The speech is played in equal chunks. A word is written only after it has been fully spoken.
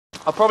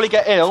I'll probably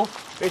get ill.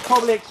 It's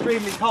probably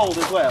extremely cold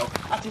as well.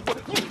 You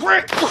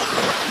brick!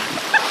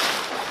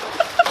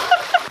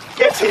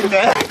 Get in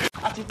there!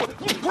 You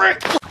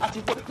brick!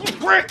 You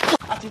brick!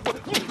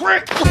 You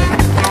brick!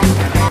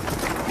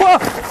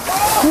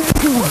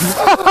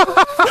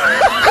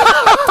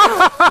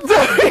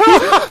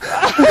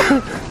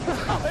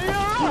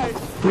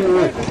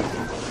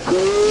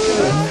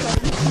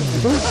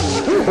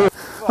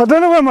 I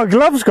don't know where my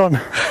glove's gone.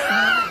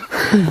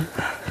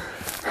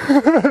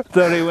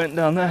 There he went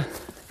down there.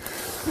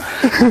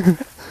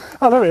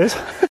 Oh, there it is.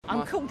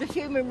 I'm called the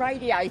human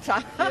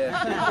radiator.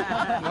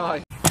 Yeah.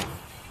 Nice.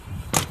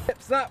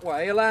 Steps that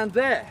way, he'll land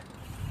there.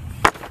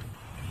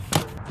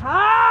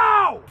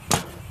 How?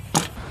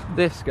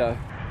 This go.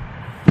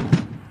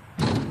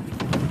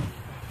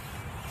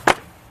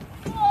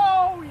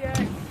 Oh,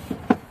 yes!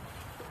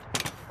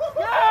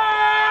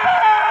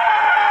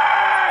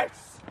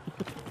 Yes!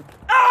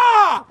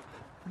 Ah!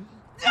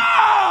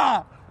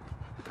 Ah!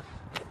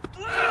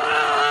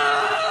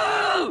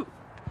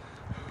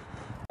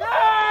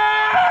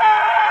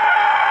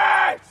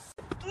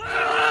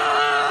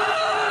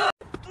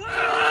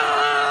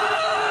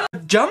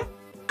 Jump?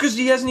 Because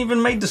he hasn't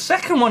even made the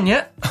second one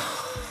yet.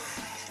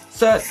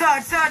 Search.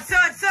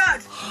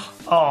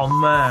 Oh,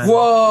 man.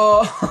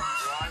 Whoa!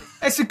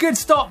 It's a good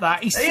stop,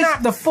 that. He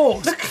snapped the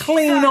forks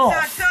clean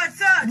off.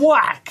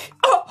 Whack!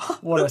 Oh,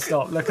 What a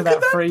stop. Look at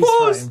that freeze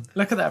frame.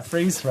 Look at that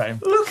freeze frame.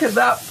 Look at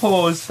that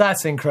pause.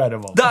 That's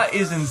incredible. That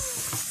is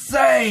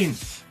insane.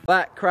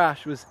 That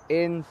crash was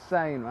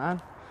insane,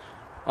 man.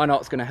 I know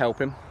it's going to help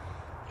him.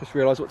 Just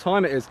realised what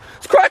time it is.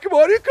 It's crack 'em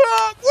on your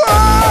clock!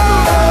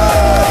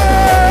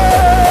 Whoa!